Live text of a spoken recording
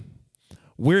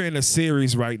We're in a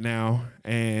series right now,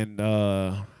 and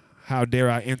how dare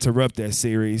I interrupt that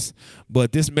series?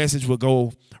 But this message will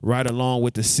go right along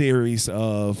with the series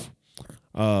of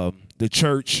the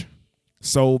church,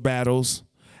 soul battles,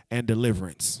 and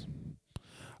deliverance.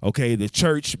 Okay, the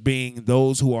church being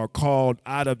those who are called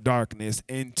out of darkness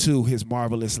into his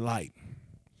marvelous light.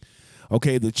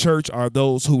 Okay, the church are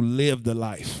those who live the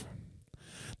life.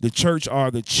 The church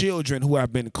are the children who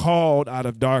have been called out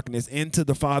of darkness into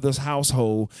the Father's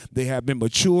household. They have been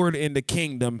matured in the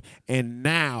kingdom, and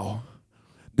now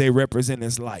they represent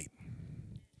his light.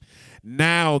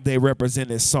 Now they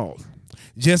represent his salt.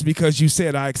 Just because you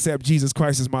said, I accept Jesus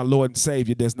Christ as my Lord and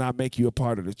Savior, does not make you a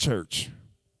part of the church.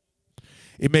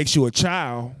 It makes you a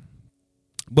child,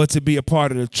 but to be a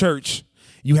part of the church,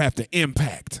 you have to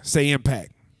impact. Say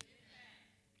impact.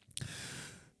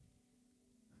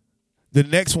 The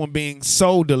next one being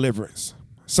soul deliverance,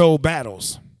 soul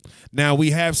battles. Now,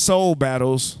 we have soul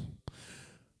battles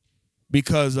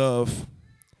because of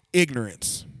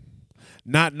ignorance,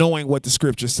 not knowing what the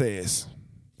scripture says,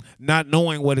 not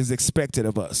knowing what is expected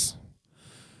of us.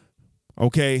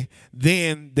 Okay,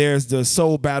 then there's the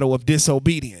soul battle of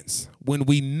disobedience, when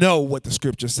we know what the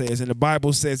scripture says. And the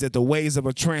Bible says that the ways of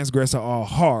a transgressor are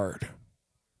hard.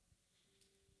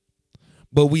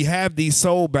 But we have these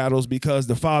soul battles because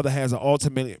the Father has an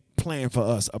ultimate plan for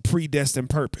us, a predestined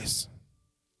purpose.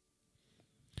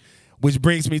 Which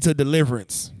brings me to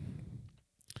deliverance.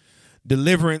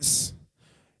 Deliverance,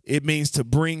 it means to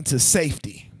bring to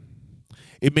safety.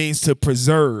 It means to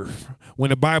preserve.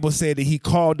 When the Bible said that he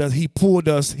called us, he pulled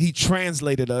us, he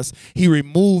translated us, he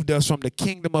removed us from the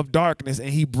kingdom of darkness,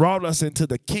 and he brought us into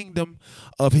the kingdom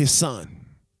of his Son.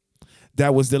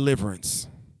 That was deliverance.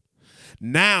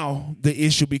 Now the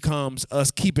issue becomes us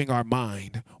keeping our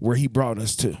mind where he brought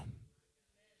us to.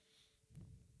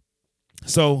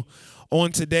 So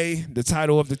on today, the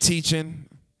title of the teaching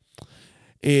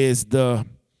is the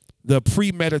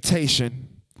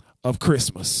premeditation of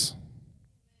Christmas.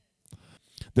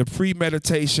 The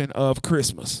premeditation of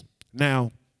Christmas.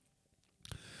 Now,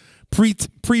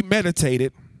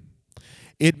 premeditated,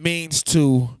 it means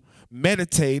to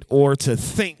meditate or to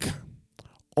think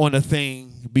on a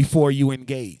thing before you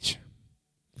engage.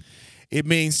 It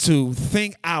means to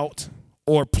think out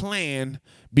or plan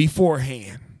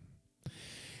beforehand.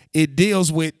 It deals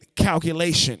with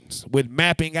calculations, with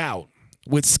mapping out,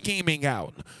 with scheming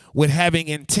out, with having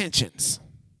intentions.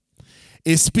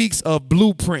 It speaks of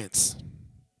blueprints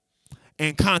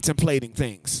and contemplating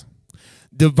things,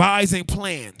 devising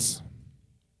plans.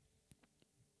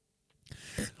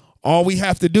 All we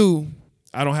have to do,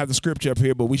 I don't have the scripture up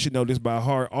here, but we should know this by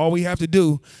heart. All we have to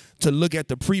do to look at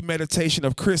the premeditation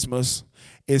of Christmas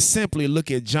is simply look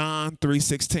at John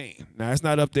 3:16. Now, it's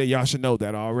not up there. Y'all should know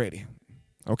that already.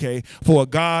 Okay? For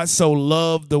God so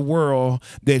loved the world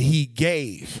that he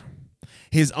gave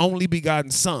his only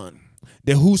begotten Son,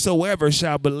 that whosoever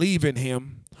shall believe in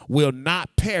him will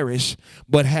not perish,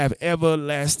 but have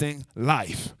everlasting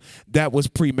life. That was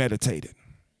premeditated.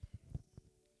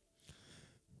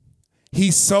 He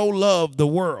so loved the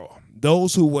world,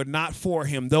 those who were not for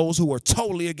him, those who were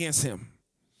totally against him.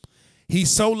 He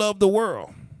so loved the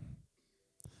world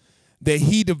that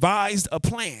he devised a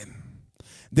plan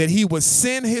that he would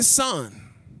send his Son,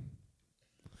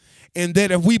 and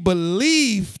that if we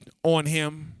believed on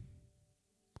him,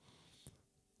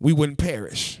 we wouldn't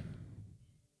perish.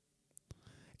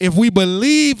 If we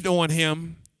believed on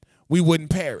him, we wouldn't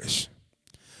perish.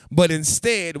 But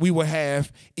instead, we will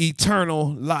have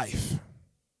eternal life.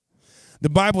 The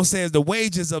Bible says the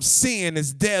wages of sin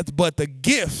is death, but the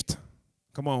gift,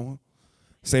 come on,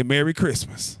 say Merry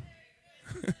Christmas.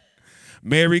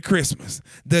 Merry Christmas.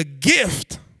 The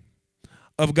gift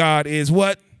of God is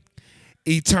what?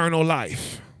 Eternal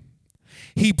life.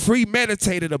 He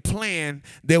premeditated a plan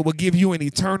that will give you an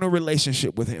eternal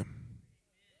relationship with him.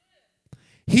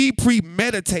 He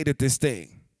premeditated this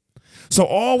thing. So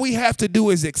all we have to do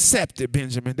is accept it,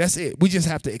 Benjamin. That's it. We just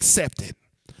have to accept it.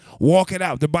 Walk it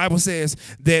out. The Bible says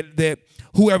that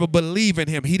whoever believes in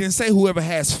him, he didn't say whoever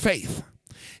has faith.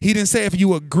 He didn't say if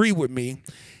you agree with me.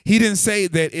 He didn't say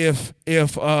that if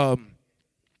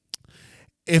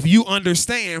you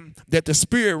understand that the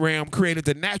spirit realm created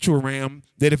the natural realm,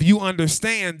 that if you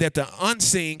understand that the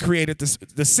unseen created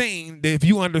the seen, that if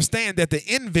you understand that the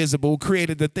invisible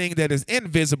created the thing that is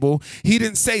invisible, he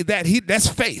didn't say that. That's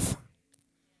faith.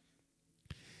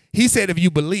 He said if you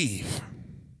believe,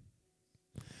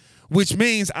 which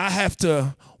means I have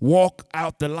to walk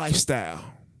out the lifestyle.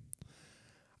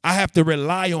 I have to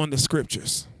rely on the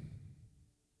scriptures.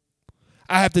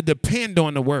 I have to depend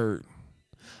on the word.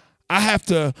 I have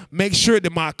to make sure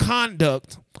that my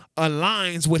conduct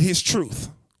aligns with his truth,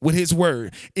 with his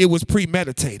word. It was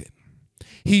premeditated.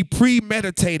 He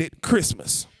premeditated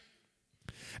Christmas.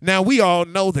 Now, we all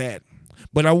know that.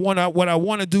 But what I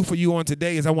want to do for you on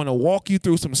today is I want to walk you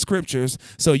through some scriptures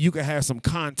so you can have some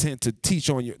content to teach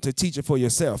it for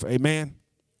yourself. Amen.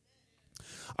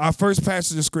 Our first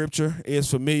passage of scripture is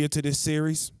familiar to this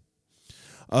series.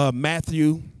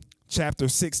 Matthew chapter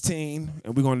 16,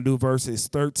 and we're going to do verses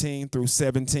 13 through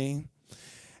 17.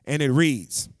 And it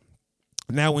reads,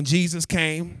 "Now when Jesus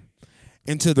came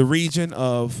into the region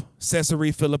of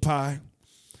Caesarea Philippi,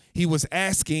 he was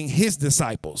asking his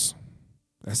disciples,"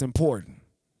 that's important,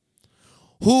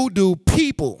 "Who do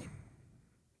people,"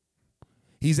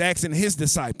 he's asking his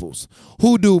disciples,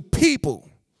 "who do people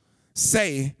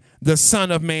say the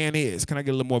Son of Man is?" Can I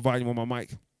get a little more volume on my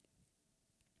mic?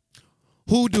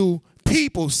 Who do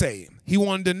people say? He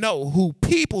wanted to know who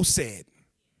people said.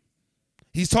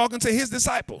 He's talking to his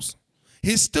disciples,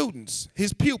 his students,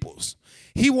 his pupils.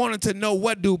 He wanted to know,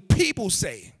 what do people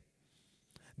say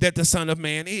that the Son of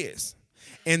Man is?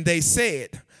 And they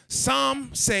said,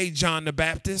 some say John the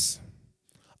Baptist,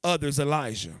 others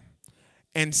Elijah,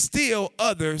 and still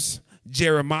others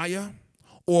Jeremiah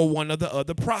or one of the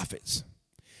other prophets.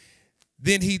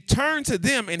 Then he turned to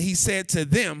them and he said to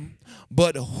them,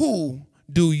 "But who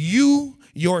do you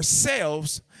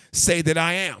yourselves say that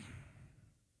I am?"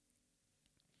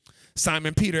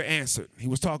 Simon Peter answered. He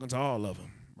was talking to all of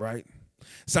them, right?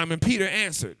 Simon Peter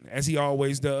answered, as he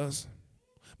always does.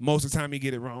 Most of the time he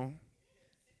get it wrong,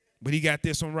 but he got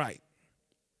this one right.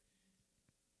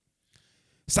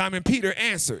 Simon Peter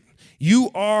answered,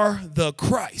 "You are the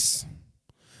Christ,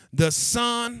 the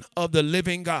Son of the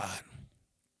living God."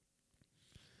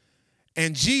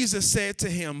 And Jesus said to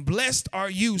him, "Blessed are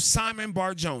you, Simon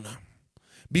Bar-Jonah,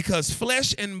 because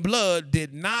flesh and blood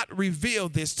did not reveal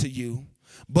this to you,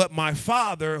 but my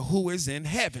Father who is in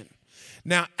heaven."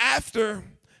 Now, after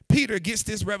Peter gets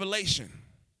this revelation,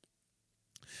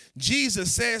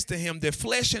 Jesus says to him that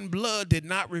flesh and blood did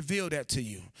not reveal that to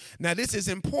you. Now, this is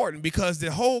important because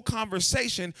the whole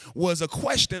conversation was a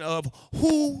question of,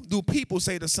 who do people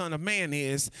say the Son of Man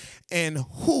is, and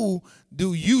who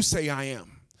do you say I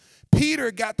am?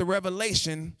 Peter got the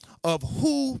revelation of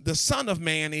who the Son of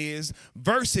Man is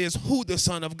versus who the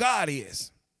Son of God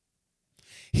is.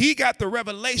 He got the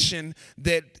revelation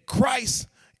that Christ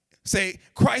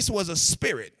was a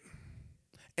spirit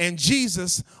and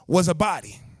Jesus was a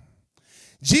body.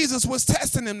 Jesus was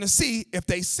testing them to see if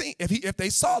they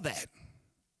saw that.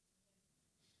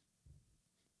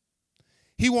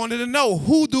 He wanted to know,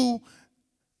 who do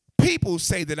people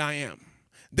say that I am?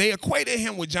 They equated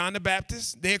him with John the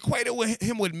Baptist. They equated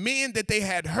him with men that they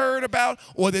had heard about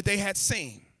or that they had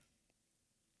seen.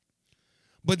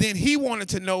 But then he wanted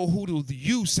to know, who do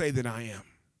you say that I am?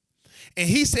 And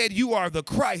he said, "You are the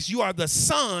Christ. You are the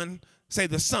Son," say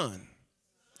the Son,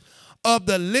 "of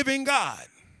the living God."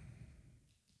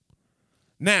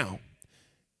 Now,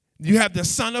 you have the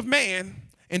Son of Man,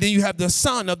 and then you have the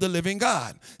Son of the living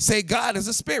God. Say, God is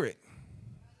a spirit.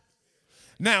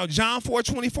 Now, John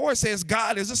 4:24 says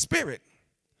God is a spirit.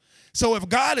 So if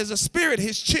God is a spirit,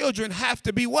 his children have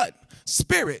to be what?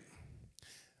 Spirit.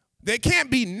 They can't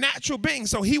be natural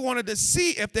beings. So he wanted to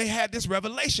see if they had this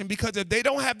revelation, because if they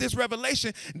don't have this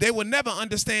revelation, they will never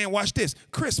understand, watch this,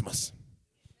 Christmas.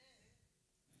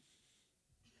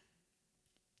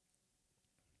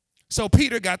 So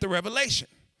Peter got the revelation.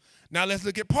 Now let's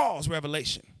look at Paul's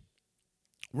revelation.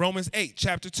 Romans 8,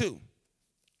 chapter 2.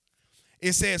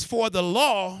 It says, "For the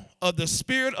law of the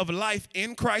Spirit of life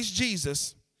in Christ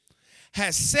Jesus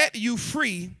has set you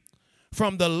free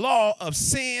from the law of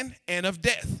sin and of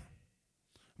death."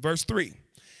 Verse 3.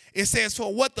 It says,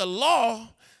 "For what the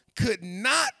law could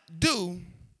not do,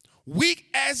 weak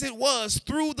as it was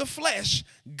through the flesh,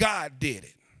 God did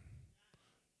it."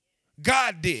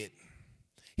 God did.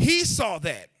 He saw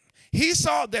that. He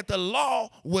saw that the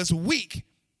law was weak.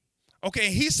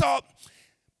 Okay, he saw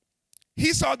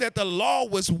that the law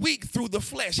was weak through the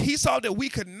flesh. He saw that we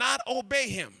could not obey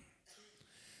him.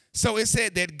 So it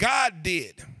said that God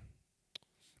did.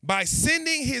 By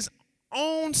sending his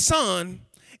own Son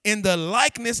in the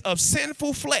likeness of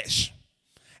sinful flesh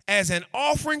as an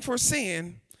offering for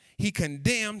sin, he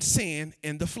condemned sin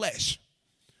in the flesh.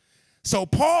 So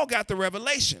Paul got the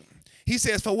revelation. He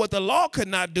says, for what the law could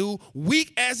not do,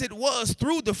 weak as it was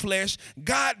through the flesh,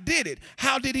 God did it.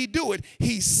 How did he do it?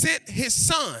 He sent his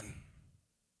Son.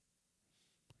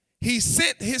 He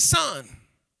sent his Son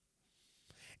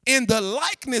in the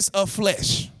likeness of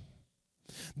flesh.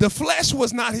 The flesh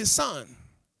was not his Son.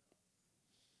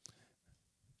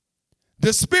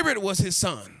 The Spirit was his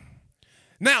Son.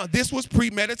 Now, this was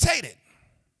premeditated.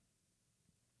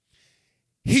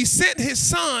 He sent his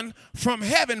son from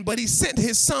heaven, but he sent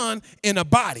his son in a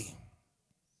body.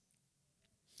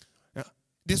 Now,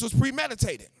 this was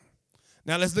premeditated.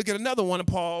 Now let's look at another one of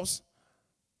Paul's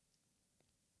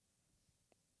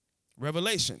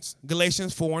revelations.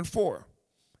 Galatians 4:4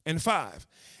 and 5.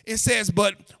 It says,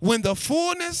 but when the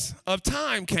fullness of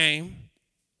time came,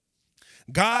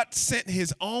 God sent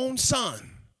his own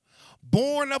son,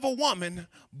 born of a woman,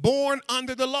 born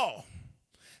under the law,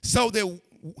 so that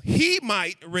he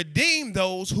might redeem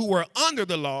those who were under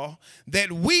the law,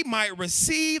 that we might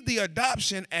receive the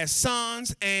adoption as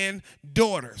sons and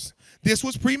daughters. This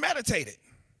was premeditated.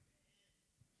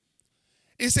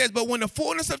 It says, but when the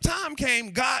fullness of time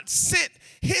came, God sent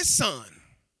his son,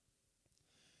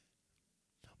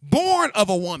 born of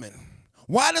a woman.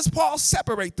 Why does Paul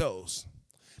separate those?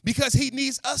 Because he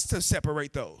needs us to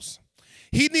separate those.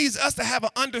 He needs us to have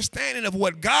an understanding of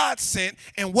what God sent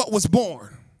and what was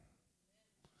born.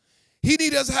 He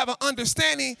needs us to have an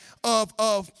understanding of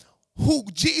who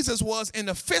Jesus was in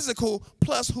the physical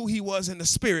plus who he was in the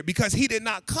spirit, because he did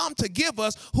not come to give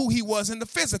us who he was in the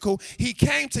physical. He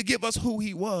came to give us who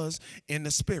he was in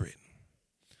the spirit.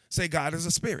 Say, God is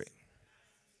a spirit.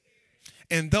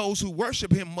 And those who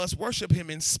worship him must worship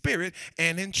him in spirit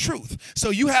and in truth.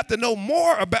 So you have to know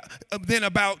more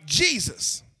about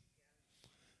Jesus.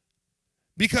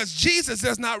 Because Jesus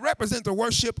does not represent the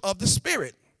worship of the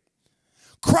spirit.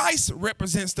 Christ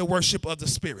represents the worship of the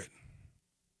spirit.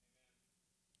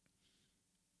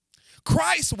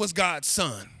 Christ was God's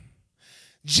son.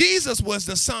 Jesus was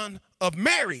the son of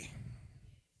Mary.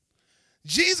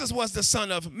 Jesus was the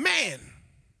son of man.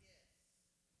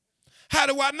 How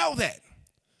do I know that?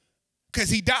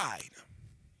 Because he died.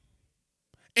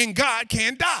 And God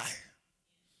can't die.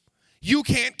 You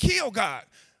can't kill God.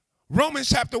 Romans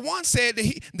chapter 1 said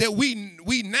that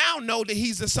we now know that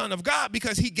he's the son of God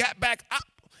because he got back up,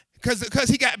 because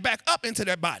he got back up into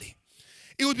that body.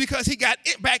 It was because he got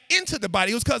back into the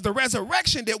body. It was because the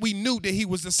resurrection that we knew that he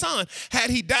was the son. Had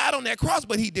he died on that cross,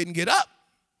 but he didn't get up.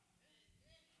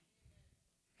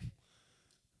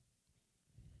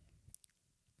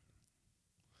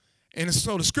 And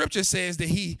so the scripture says that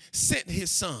he sent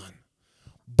his son,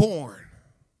 born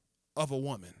of a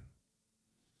woman,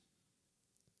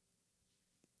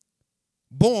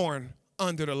 born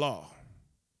under the law,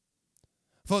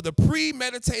 for the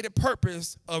premeditated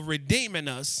purpose of redeeming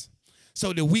us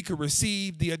so that we could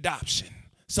receive the adoption,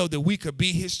 so that we could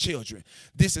be his children.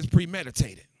 This is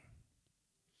premeditated.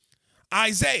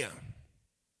 Isaiah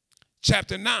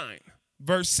chapter 9,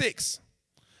 verse 6.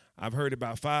 I've heard it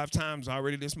about 5 times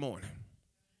already this morning.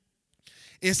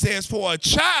 It says, for a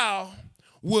child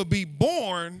will be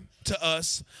born to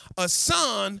us, a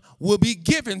son will be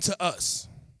given to us.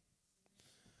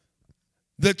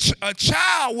 A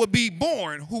child will be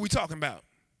born. Who are we talking about?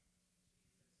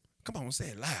 Come on, say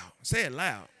it loud. Say it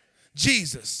loud.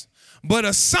 Jesus. But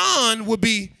a son will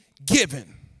be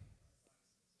given.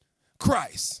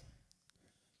 Christ.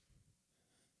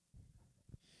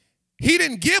 He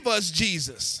didn't give us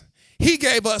Jesus. He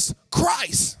gave us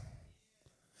Christ.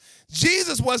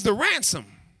 Jesus was the ransom.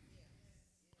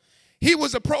 He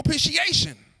was a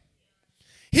propitiation.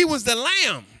 He was the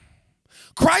lamb.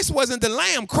 Christ wasn't the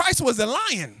lamb. Christ was the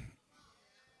lion.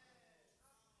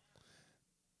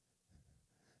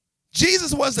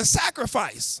 Jesus was the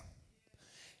sacrifice.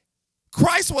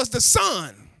 Christ was the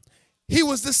son. He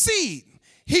was the seed.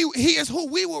 He is who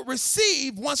we will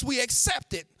receive once we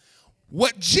accepted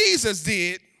what Jesus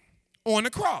did on the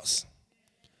cross.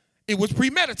 It was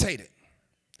premeditated.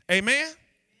 Amen?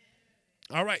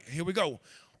 All right, here we go.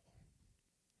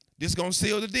 This is going to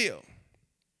seal the deal.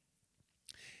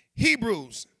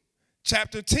 Hebrews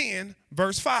chapter 10,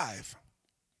 verse 5.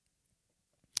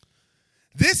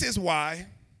 This is why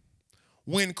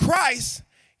when Christ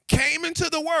came into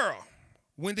the world,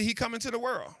 when did he come into the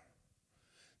world?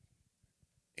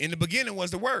 In the beginning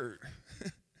was the Word.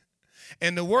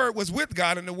 And the Word was with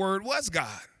God, and the Word was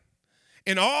God.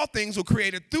 And all things were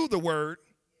created through the Word.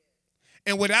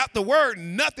 And without the Word,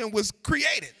 nothing was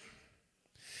created.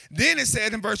 Then it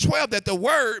said in verse 12 that the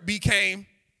Word became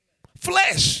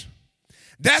flesh.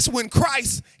 That's when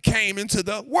Christ came into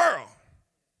the world.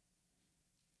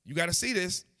 You got to see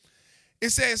this.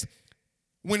 It says,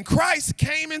 when Christ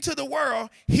came into the world,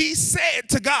 he said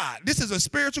to God, this is a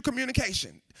spiritual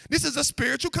communication. This is a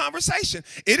spiritual conversation.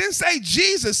 It didn't say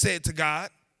Jesus said to God.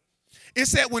 It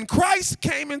said when Christ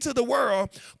came into the world,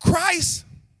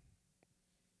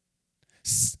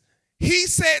 he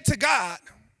said to God,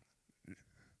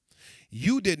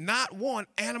 you did not want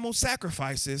animal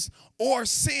sacrifices or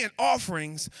sin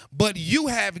offerings, but you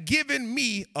have given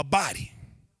me a body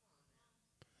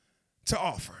to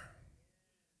offer.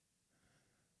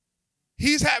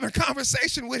 He's having a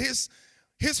conversation with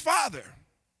his father.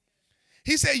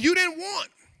 He said, you didn't want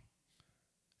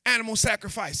animal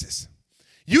sacrifices.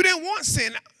 You didn't want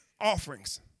sin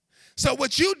offerings. So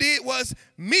what you did was,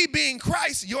 me being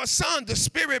Christ, your son, the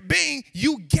spirit being,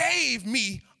 you gave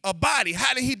me a body.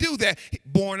 How did he do that?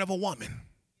 Born of a woman.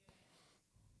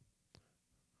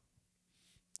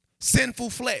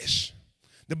 Sinful flesh.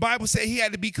 The Bible said he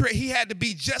had to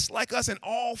be just like us in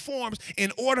all forms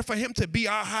in order for him to be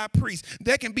our high priest.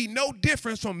 There can be no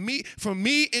difference from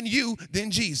me and you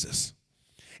than Jesus.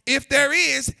 If there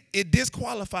is, it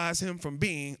disqualifies him from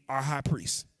being our high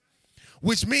priest,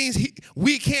 which means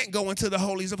we can't go into the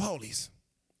holies of holies.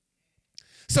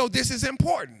 So this is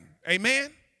important.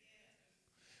 Amen?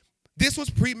 This was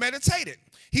premeditated.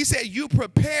 He said, you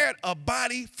prepared a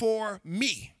body for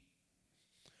me.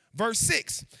 Verse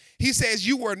 6, he says,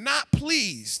 you were not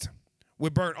pleased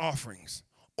with burnt offerings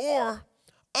or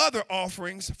other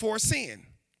offerings for sin.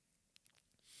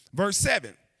 Verse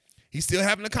 7, he's still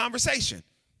having a conversation.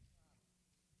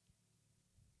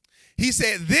 He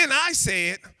said, then I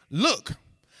said, look,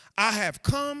 I have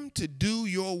come to do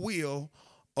your will,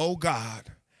 O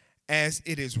God, as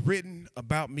it is written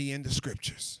about me in the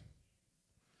scriptures.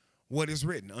 What is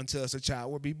written? Unto us a child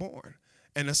will be born,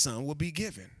 and a son will be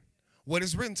given. What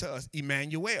is written to us?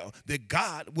 Emmanuel, that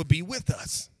God will be with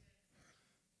us.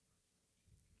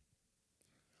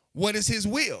 What is his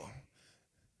will?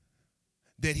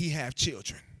 That he have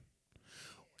children.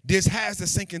 This has to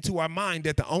sink into our mind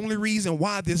that the only reason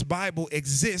why this Bible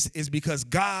exists is because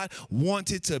God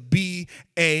wanted to be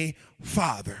a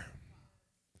father.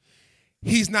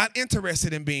 He's not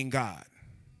interested in being God.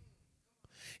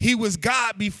 He was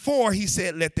God before he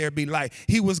said, let there be light.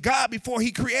 He was God before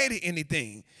he created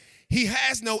anything. He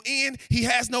has no end. He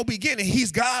has no beginning.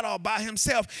 He's God all by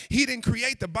himself. He didn't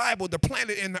create the Bible, the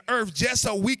planet, and the earth just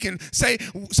so we can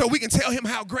tell him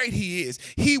how great he is.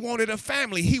 He wanted a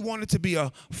family. He wanted to be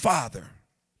a father.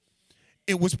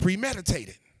 It was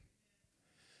premeditated.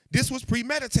 This was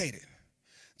premeditated.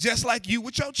 Just like you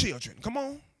with your children. Come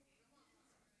on.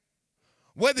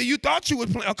 Whether you thought you was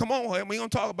planning, oh, come on, we ain't gonna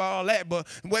talk about all that, but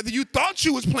whether you thought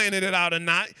you was planning it out or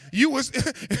not, it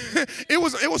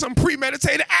was some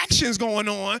premeditated actions going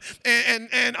on,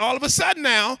 and all of a sudden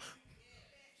now,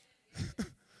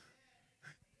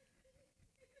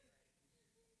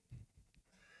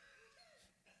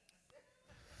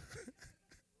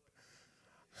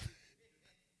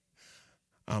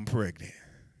 I'm pregnant.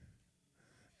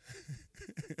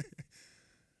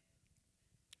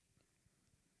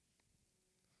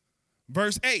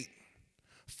 Verse 8,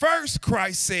 first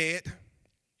Christ said,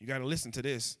 you got to listen to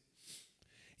this,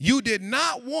 you did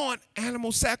not want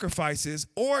animal sacrifices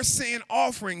or sin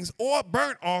offerings or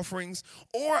burnt offerings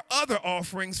or other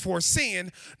offerings for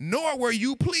sin, nor were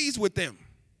you pleased with them.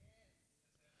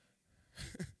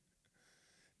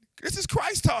 This is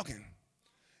Christ talking.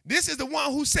 This is the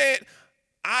one who said,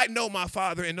 I know my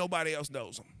Father and nobody else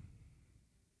knows him.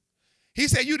 He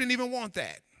said, you didn't even want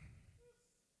that.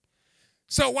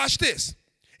 So watch this.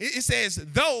 It says,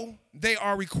 though they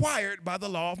are required by the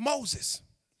law of Moses.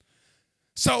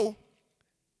 So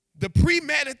the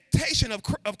premeditation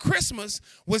of Christmas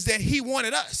was that he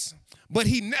wanted us, but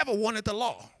he never wanted the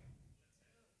law.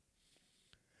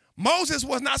 Moses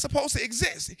was not supposed to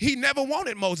exist. He never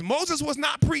wanted Moses. Moses was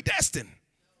not predestined.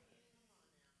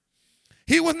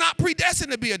 He was not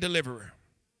predestined to be a deliverer.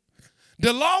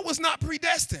 The law was not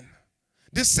predestined.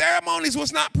 The ceremonies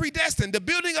was not predestined. The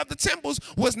building of the temples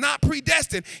was not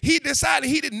predestined. He decided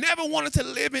he never wanted to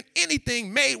live in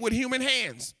anything made with human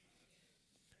hands.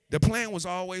 The plan was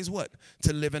always what?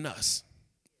 To live in us.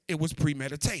 It was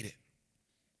premeditated.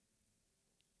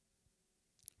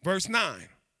 Verse 9.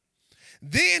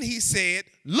 Then he said,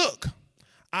 look,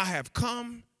 I have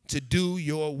come to do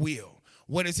your will.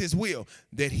 What is his will?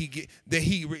 That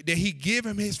he give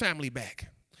him his family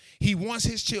back. He wants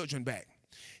his children back.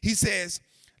 He says,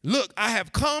 look, I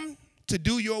have come to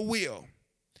do your will.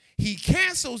 He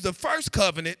cancels the first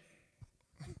covenant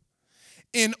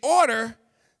in order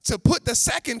to put the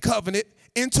second covenant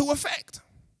into effect.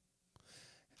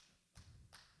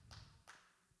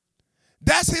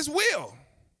 That's his will,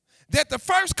 that the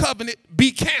first covenant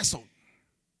be canceled,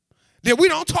 that we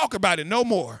don't talk about it no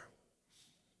more,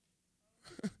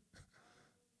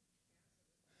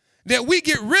 that we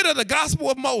get rid of the gospel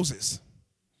of Moses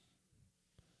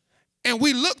and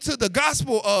we look to the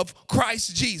gospel of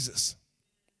Christ Jesus.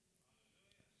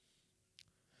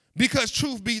 Because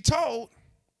truth be told,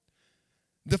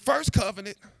 the first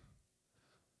covenant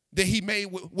that he made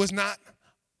was not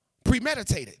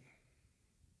premeditated.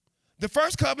 The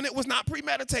first covenant was not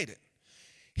premeditated.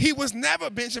 He was never,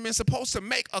 Benjamin, supposed to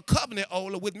make a covenant,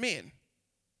 Ola, with men.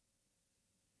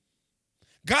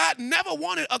 God never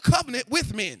wanted a covenant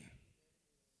with men.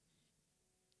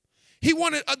 He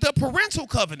wanted the parental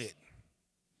covenant.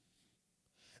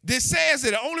 This says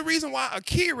that the only reason why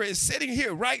Akira is sitting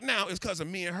here right now is because of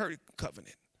me and her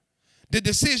covenant. The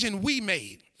decision we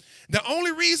made. The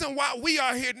only reason why we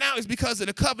are here now is because of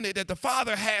the covenant that the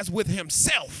Father has with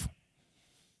himself.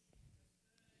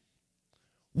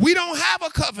 We don't have a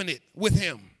covenant with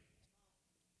him.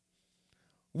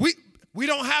 We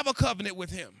don't have a covenant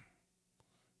with him.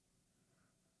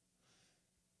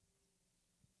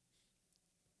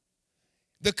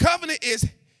 The covenant is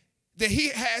that he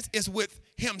has is with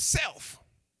himself.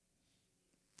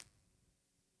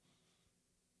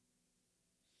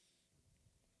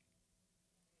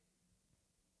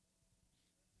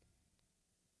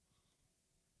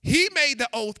 He made the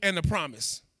oath and the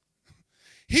promise.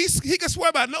 He could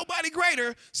swear by nobody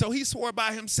greater, so he swore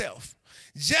by himself.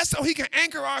 Just so he can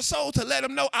anchor our soul to let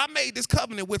him know I made this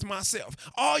covenant with myself.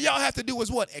 All y'all have to do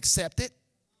is what? Accept it,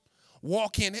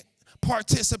 walk in it,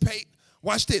 participate.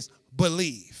 Watch this,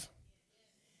 believe.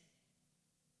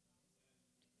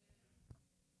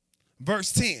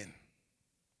 Verse 10.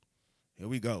 Here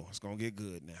we go. It's going to get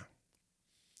good now.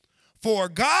 For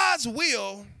God's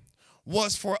will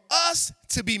was for us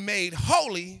to be made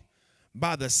holy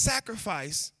by the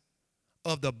sacrifice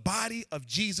of the body of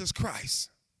Jesus Christ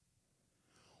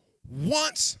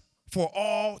once for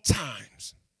all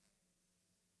times.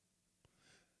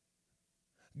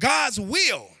 God's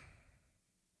will.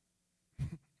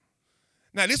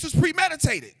 Now, this was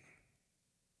premeditated.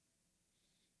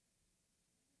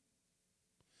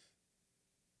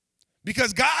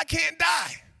 Because God can't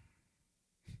die.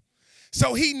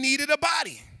 So he needed a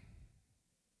body.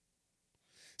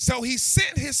 So he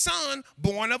sent his son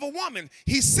born of a woman.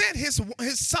 He sent his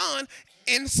son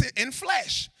in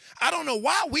flesh. I don't know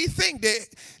why we think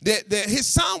that his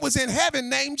son was in heaven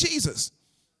named Jesus.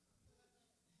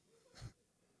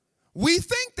 We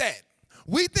think that.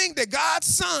 We think that God's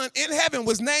son in heaven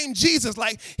was named Jesus,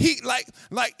 like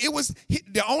it was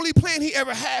the only plan he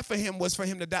ever had for him was for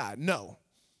him to die. No.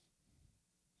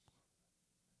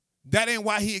 That ain't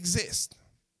why he exists.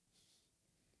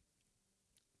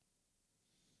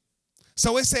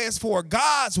 So it says for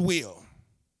God's will.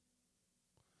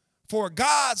 For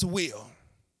God's will.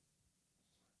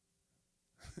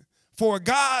 For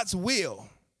God's will.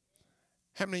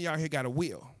 How many of y'all here got a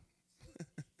will?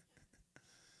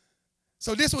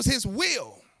 So this was his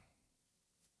will.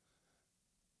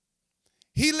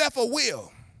 He left a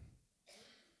will.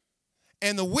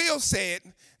 And the will said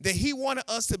that he wanted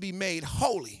us to be made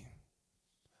holy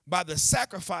by the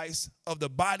sacrifice of the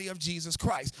body of Jesus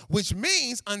Christ, which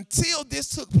means until this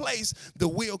took place, the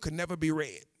will could never be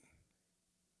read.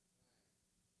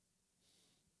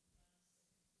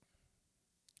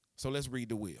 So let's read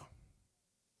the will.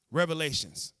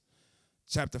 Revelations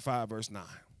chapter 5, verse 9.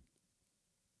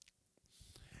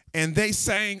 And they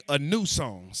sang a new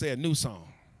song. Say a new song.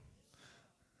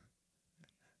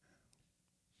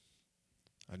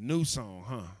 A new song,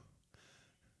 huh?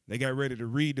 They got ready to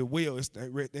read the will.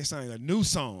 They sang a new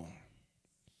song.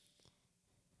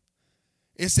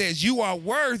 It says, you are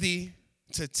worthy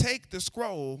to take the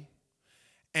scroll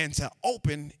and to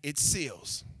open its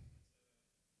seals.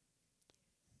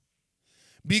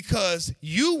 Because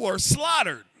you were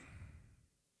slaughtered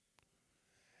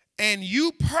and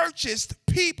you purchased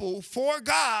people for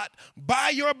God by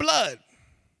your blood.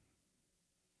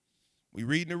 We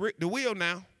reading the will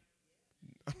now.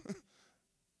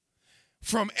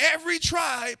 From every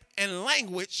tribe and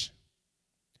language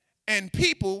and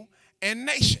people and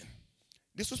nation.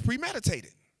 This was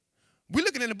premeditated. We're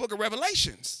looking in the book of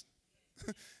Revelations.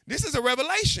 This is a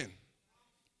revelation.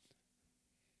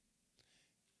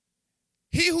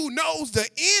 He who knows the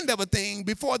end of a thing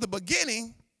before the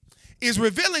beginning is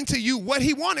revealing to you what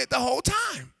he wanted the whole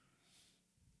time.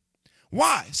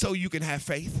 Why? So you can have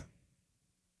faith.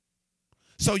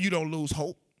 So you don't lose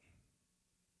hope.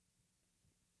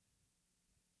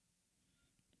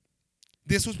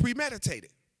 This was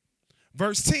premeditated.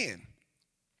 Verse 10.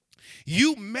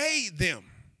 You made them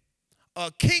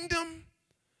a kingdom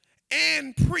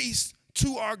and priests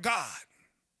to our God,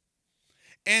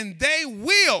 and they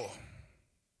will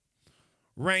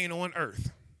reign on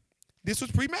earth. This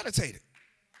was premeditated.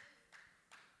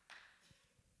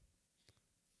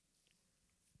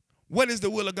 What is the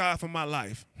will of God for my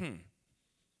life?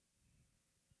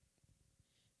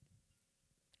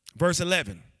 Verse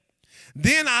 11.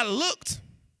 Then I looked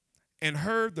and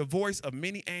heard the voice of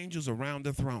many angels around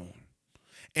the throne,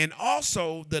 and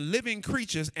also the living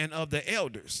creatures and of the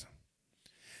elders.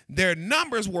 Their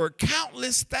numbers were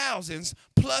countless thousands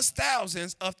plus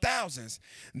thousands of thousands.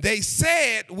 They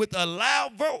said with a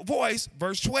loud voice,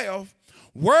 verse 12,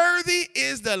 worthy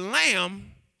is the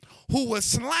Lamb who was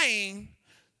slain,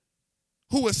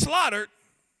 who was slaughtered,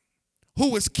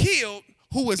 who was killed,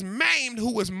 who was maimed,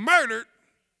 who was murdered,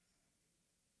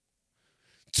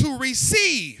 to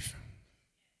receive.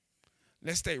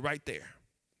 Let's stay right there.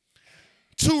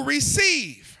 To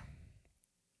receive.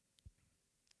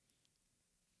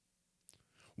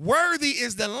 Worthy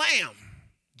is the Lamb,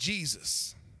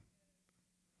 Jesus,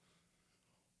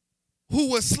 who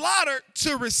was slaughtered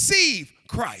to receive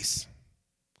Christ.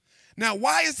 Now,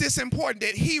 why is this important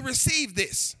that he received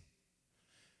this?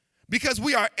 Because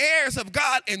we are heirs of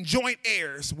God and joint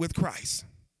heirs with Christ.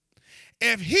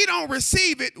 If he don't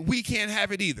receive it, we can't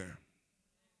have it either.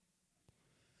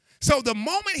 So the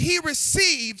moment he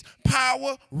received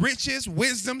power, riches,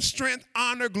 wisdom, strength,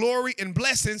 honor, glory, and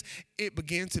blessings, it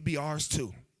began to be ours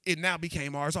too. It now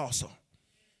became ours also.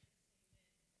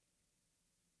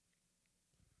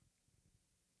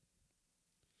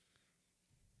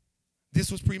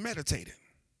 This was premeditated.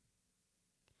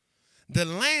 The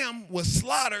Lamb was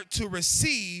slaughtered to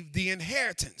receive the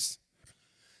inheritance,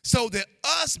 so that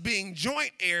us being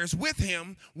joint heirs with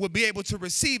him would be able to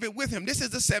receive it with him. This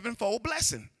is the sevenfold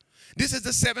blessing. This is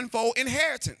the sevenfold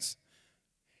inheritance.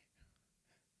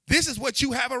 This is what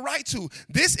you have a right to.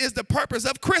 This is the purpose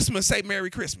of Christmas. Say Merry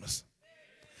Christmas.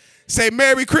 Say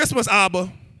Merry Christmas,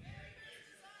 Abba.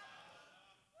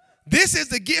 This is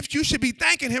the gift you should be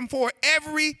thanking him for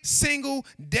every single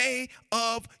day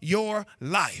of your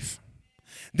life.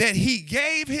 That he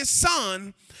gave his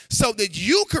son so that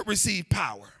you could receive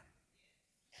power.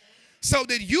 So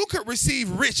that you could receive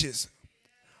riches.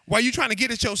 While you're trying to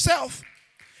get it yourself,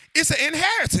 it's an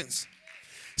inheritance.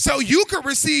 So you could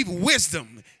receive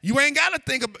wisdom. You ain't got to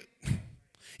think about,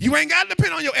 you ain't got to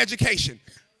depend on your education.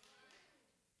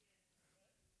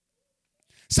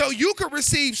 So you could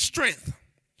receive strength.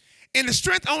 And the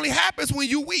strength only happens when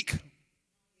you're weak.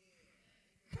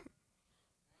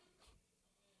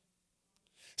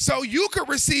 So you could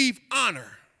receive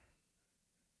honor.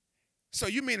 So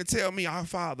you mean to tell me our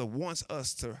Father wants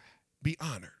us to be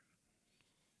honored?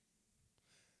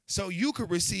 So you could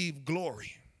receive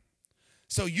glory.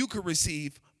 So you could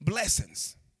receive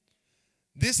blessings.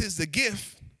 This is the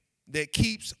gift that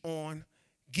keeps on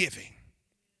giving.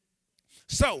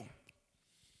 So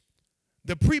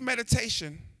the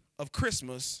premeditation of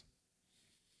Christmas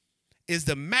is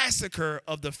the massacre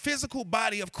of the physical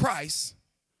body of Christ,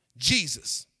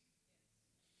 Jesus,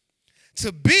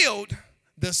 to build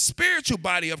the spiritual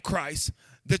body of Christ,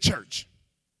 the church.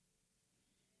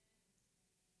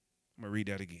 I'm going to read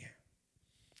that again.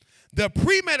 The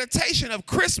premeditation of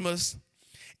Christmas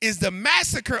is the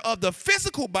massacre of the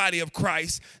physical body of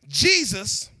Christ,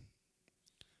 Jesus,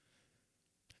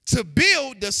 to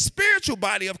build the spiritual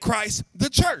body of Christ, the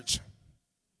church.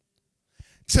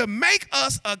 To make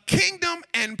us a kingdom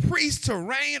and priests to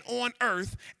reign on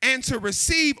earth and to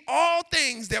receive all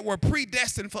things that were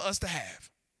predestined for us to have.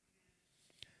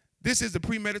 This is the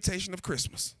premeditation of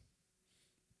Christmas.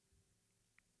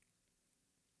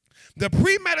 The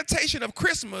premeditation of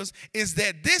Christmas is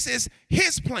that this is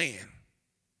his plan.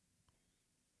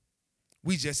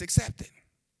 We just accept it.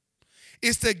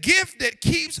 It's the gift that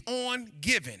keeps on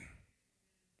giving.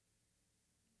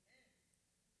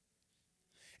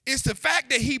 It's the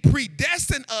fact that he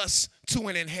predestined us to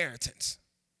an inheritance.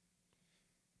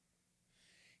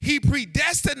 He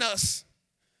predestined us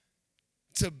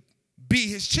to be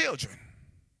his children.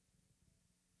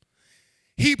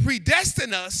 He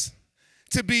predestined us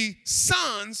to be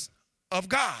sons of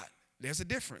God. There's a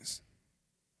difference.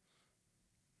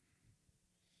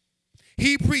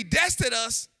 He predestined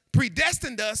us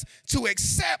to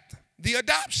accept the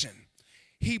adoption.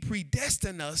 He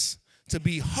predestined us to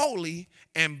be holy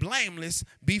and blameless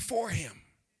before him.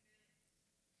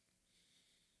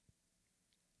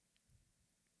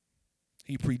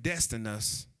 He predestined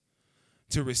us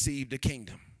to receive the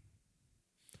kingdom.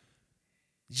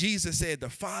 Jesus said the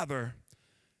Father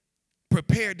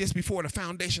prepared this before the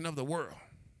foundation of the world.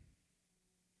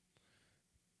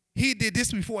 He did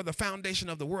this before the foundation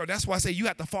of the world. That's why I say you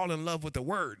have to fall in love with the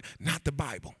word, not the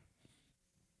Bible.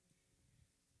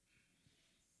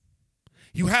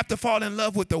 You have to fall in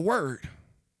love with the word,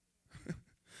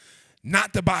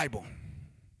 not the Bible.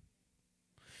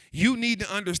 You need to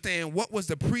understand what was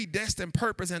the predestined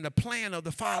purpose and the plan of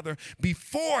the Father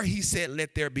before he said,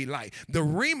 let there be light. The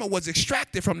Rhema was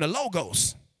extracted from the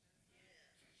Logos.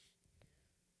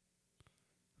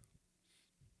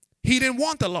 He didn't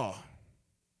want the law.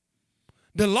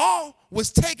 The law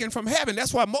was taken from heaven.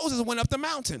 That's why Moses went up the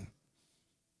mountain.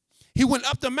 He went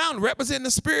up the mountain representing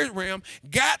the spirit realm,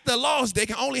 got the laws. They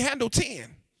can only handle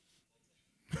 10.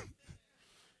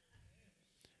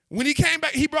 When he came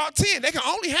back, he brought 10. They can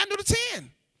only handle the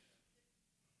 10.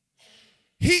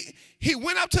 He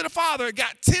went up to the Father and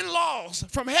got 10 laws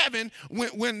from heaven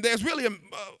when there's really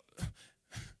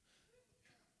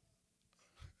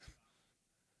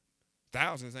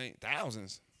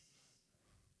thousands.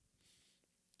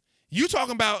 You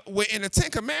talking about in the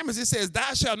 10 Commandments, it says,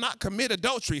 thou shalt not commit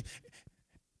adultery.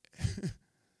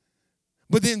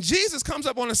 But then Jesus comes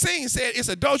up on the scene and said, it's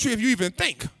adultery if you even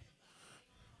think.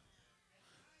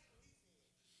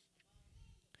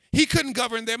 He couldn't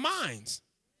govern their minds.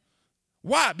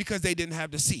 Why? Because they didn't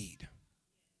have the seed.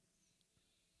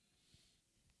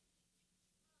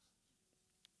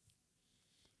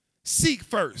 Seek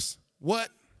first. What?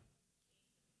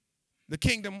 The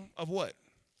kingdom of what?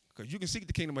 Because you can seek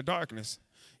the kingdom of darkness.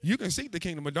 You can seek the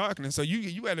kingdom of darkness, so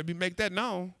you got to make that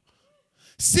known.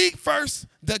 Seek first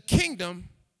the kingdom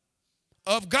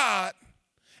of God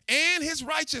and his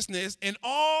righteousness in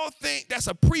all things. That's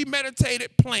a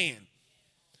premeditated plan.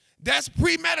 That's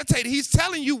premeditated. He's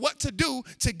telling you what to do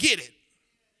to get it.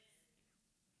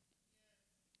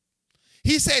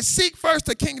 He says, seek first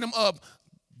the kingdom of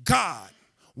God.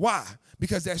 Why?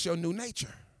 Because that's your new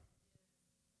nature.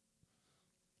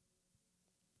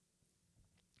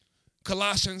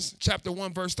 Colossians chapter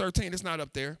 1, verse 13. It's not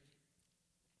up there.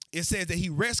 It says that he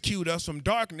rescued us from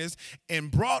darkness and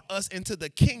brought us into the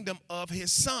kingdom of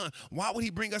his son. Why would he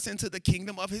bring us into the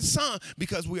kingdom of his son?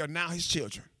 Because we are now his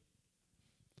children.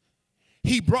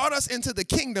 He brought us into the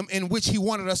kingdom in which he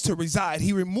wanted us to reside.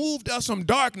 He removed us from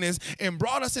darkness and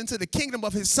brought us into the kingdom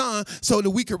of his son so that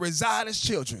we could reside as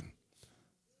children.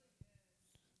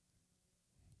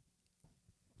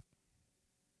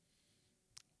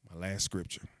 My last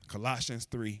scripture, Colossians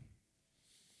 3,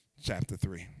 chapter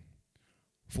 3.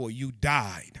 For you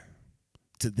died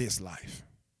to this life,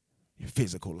 your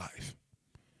physical life.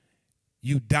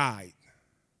 You died.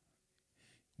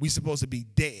 We're supposed to be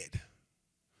dead.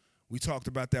 We talked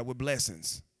about that with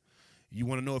blessings. You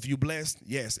want to know if you're blessed?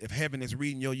 Yes, if heaven is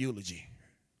reading your eulogy.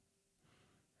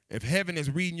 If heaven is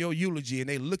reading your eulogy and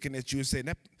they looking at you and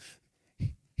saying,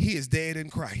 he is dead in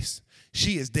Christ.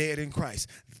 She is dead in Christ.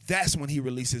 That's when he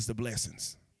releases the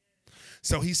blessings.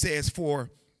 So he says, for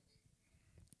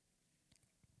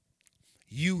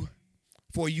you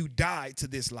died to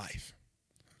this life.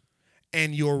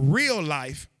 And your real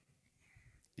life,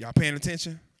 y'all paying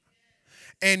attention?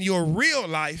 And your real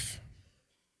life,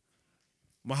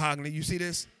 Mahogany, you see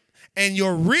this? And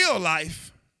your real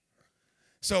life,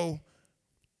 so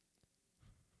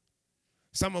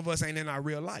some of us ain't in our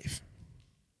real life.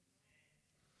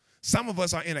 Some of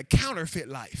us are in a counterfeit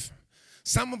life.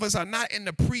 Some of us are not in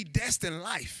the predestined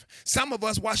life. Some of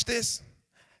us, watch this,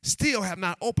 still have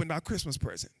not opened our Christmas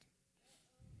present.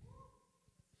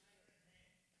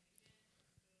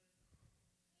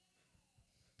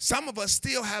 Some of us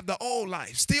still have the old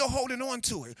life, still holding on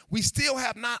to it. We still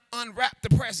have not unwrapped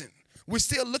the present. We're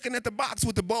still looking at the box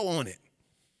with the bow on it.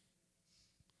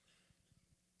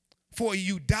 For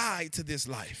you died to this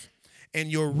life,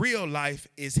 and your real life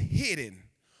is hidden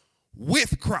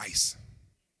with Christ.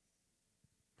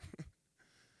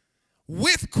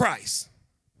 With Christ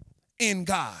in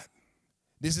God.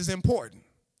 This is important.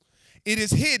 It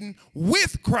is hidden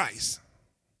with Christ.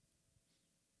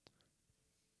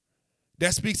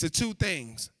 That speaks to two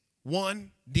things.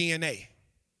 One, DNA.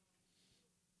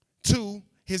 Two,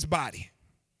 his body.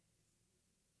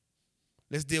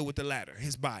 Let's deal with the latter,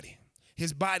 his body.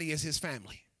 His body is his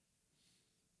family.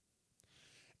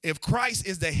 If Christ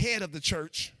is the head of the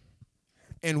church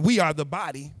and we are the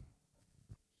body,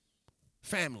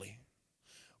 family,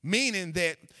 meaning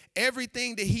that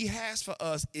everything that he has for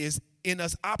us is in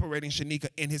us operating, Shanika,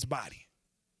 in his body.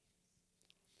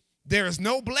 There is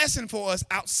no blessing for us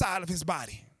outside of his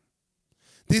body.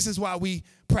 This is why we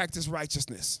practice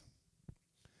righteousness.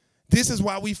 This is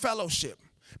why we fellowship,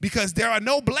 because there are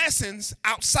no blessings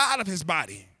outside of his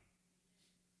body.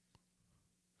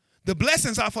 The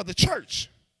blessings are for the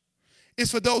church. It's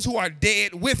for those who are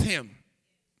dead with him.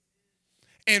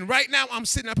 And right now I'm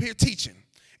sitting up here teaching,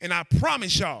 and I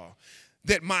promise y'all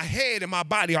that my head and my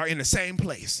body are in the same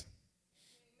place.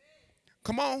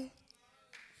 Come on.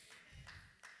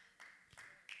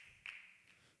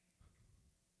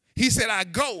 He said, I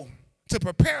go to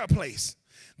prepare a place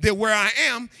that where I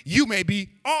am, you may be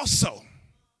also.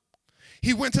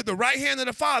 He went to the right hand of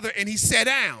the Father and he sat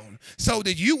down so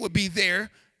that you would be there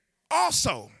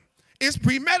also. It's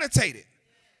premeditated.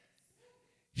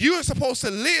 You are supposed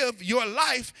to live your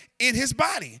life in his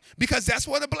body because that's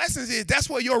where the blessings is. That's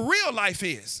where your real life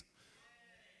is.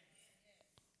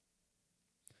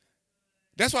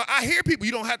 That's why I hear people,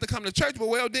 you don't have to come to church, but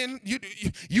well, then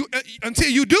you until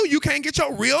you do, you can't get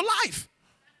your real life.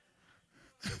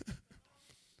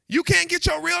 You can't get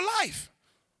your real life.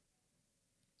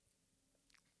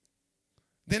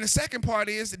 Then the second part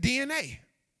is the DNA.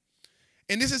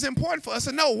 And this is important for us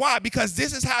to know. Why? Because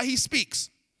this is how he speaks.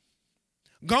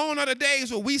 Gone are the days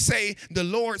where we say the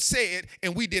Lord said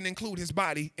and we didn't include his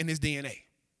body in his DNA.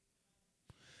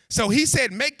 So he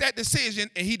said make that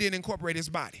decision and he didn't incorporate his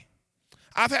body.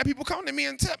 I've had people come to me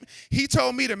and tell me, he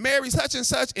told me to marry such and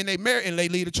such and they marry and they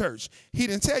leave the church. He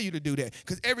didn't tell you to do that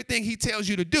because everything he tells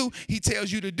you to do, he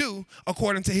tells you to do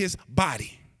according to his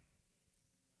body.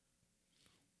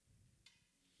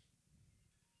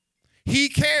 He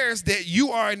cares that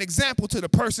you are an example to the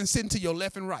person sitting to your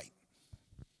left and right.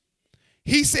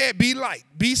 He said, be light,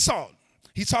 be salt.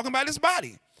 He's talking about his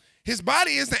body. His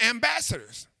body is the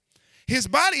ambassadors. His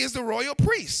body is the royal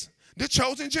priests, the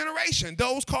chosen generation,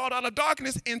 those called out of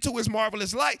darkness into his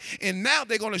marvelous light. And now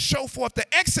they're going to show forth the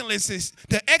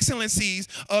excellencies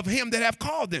of him that have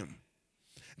called them.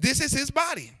 This is his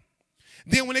body.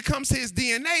 Then when it comes to his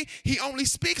DNA, he only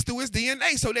speaks through his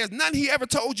DNA. So there's none he ever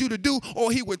told you to do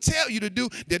or he would tell you to do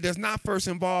that does not first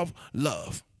involve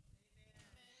love.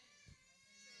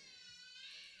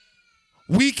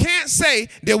 We can't say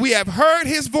that we have heard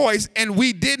his voice and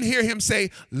we didn't hear him say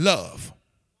love.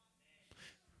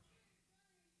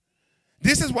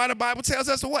 This is why the Bible tells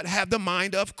us to what? Have the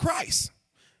mind of Christ.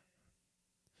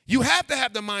 You have to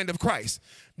have the mind of Christ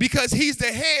because he's the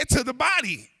head to the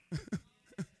body.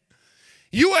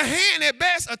 You a hand at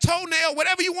best, a toenail,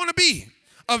 whatever you want to be.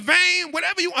 A vein,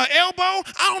 whatever you want, an elbow.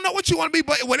 I don't know what you want to be,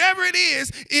 but whatever it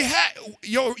is,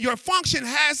 your function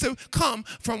has to come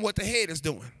from what the head is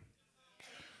doing.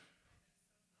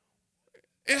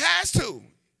 It has to.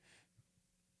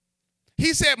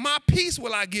 He said, my peace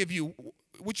will I give you.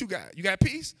 What you got? You got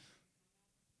peace?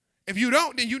 If you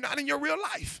don't, then you're not in your real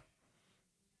life.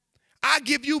 I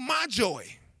give you my joy.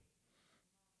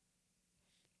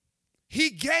 He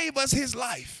gave us his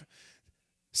life.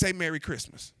 Say Merry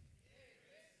Christmas.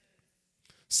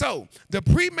 So the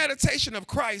premeditation of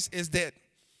Christ is that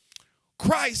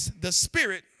Christ, the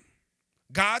Spirit,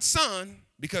 God's Son,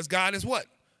 because God is what?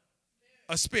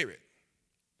 A spirit.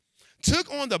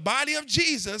 Took on the body of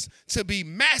Jesus to be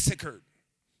massacred.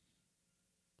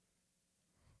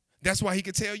 That's why he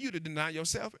could tell you to deny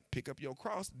yourself, pick up your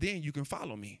cross, then you can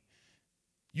follow me.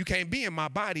 You can't be in my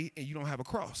body and you don't have a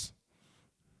cross.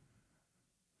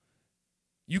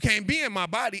 You can't be in my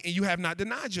body and you have not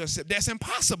denied yourself. That's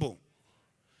impossible.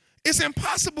 It's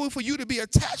impossible for you to be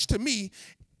attached to me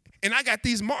and I got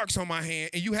these marks on my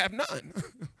hand and you have none.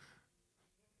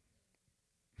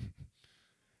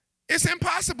 It's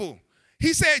impossible.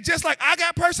 He said, just like I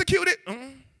got persecuted,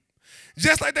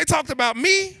 just like they talked about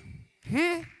me,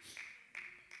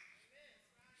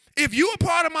 if you are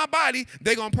part of my body,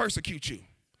 they're going to persecute you.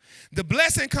 The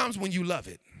blessing comes when you love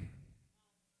it.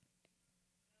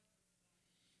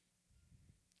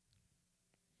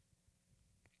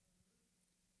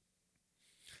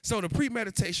 So the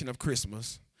premeditation of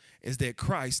Christmas is that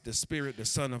Christ, the Spirit, the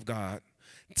Son of God,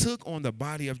 took on the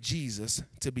body of Jesus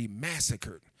to be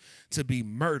massacred, to be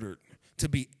murdered, to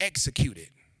be executed.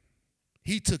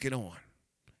 He took it on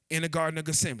in the Garden of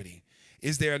Gethsemane.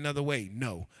 Is there another way?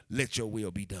 No. Let your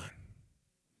will be done.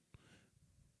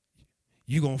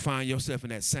 You're going to find yourself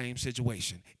in that same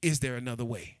situation. Is there another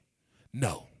way?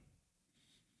 No.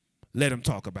 Let him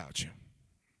talk about you.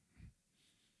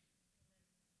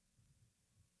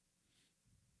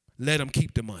 Let them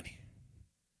keep the money.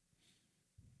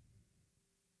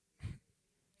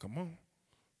 Come on.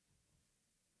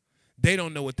 They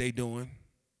don't know what they're doing.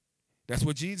 That's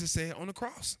what Jesus said on the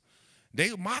cross.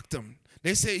 They mocked him.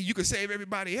 They said, you can save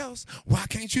everybody else. Why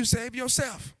can't you save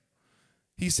yourself?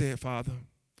 He said, Father,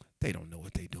 they don't know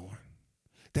what they're doing.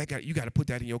 You got to put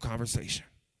that in your conversation.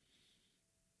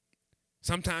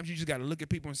 Sometimes you just got to look at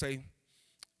people and say,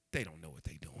 they don't know what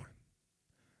they're doing.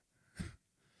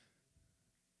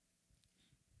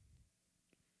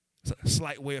 It's a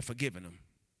slight way of forgiving them.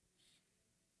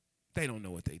 They don't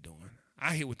know what they're doing.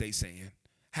 I hear what they're saying,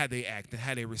 how they acting,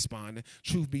 how they responding.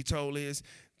 Truth be told is,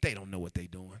 they don't know what they're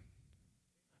doing.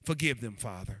 Forgive them,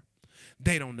 Father.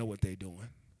 They don't know what they're doing.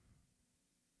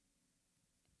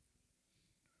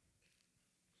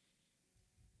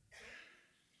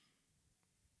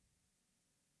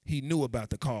 He knew about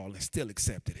the call and still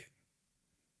accepted it.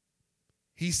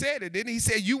 He said it, didn't he? He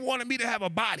said, you wanted me to have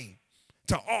a body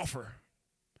to offer.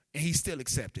 And he still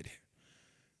accepted it.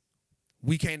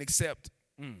 We can't accept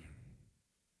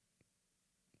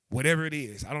whatever it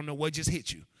is. I don't know what just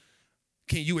hit you.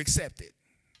 Can you accept it?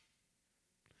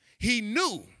 He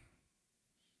knew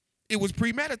It was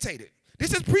premeditated.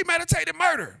 This is premeditated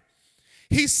murder.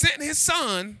 He sent his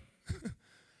son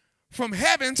from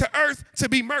heaven to earth to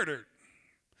be murdered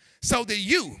so that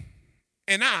you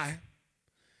and I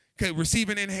could receive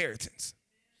an inheritance,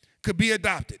 could be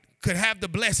adopted, could have the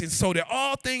blessings so that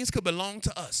all things could belong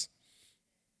to us.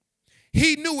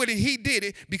 He knew it and he did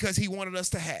it because he wanted us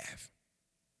to have.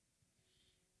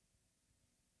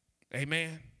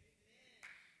 Amen.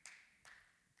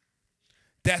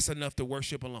 That's enough to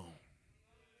worship alone.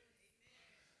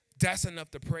 That's enough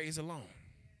to praise alone.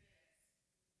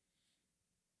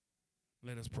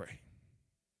 Let us pray.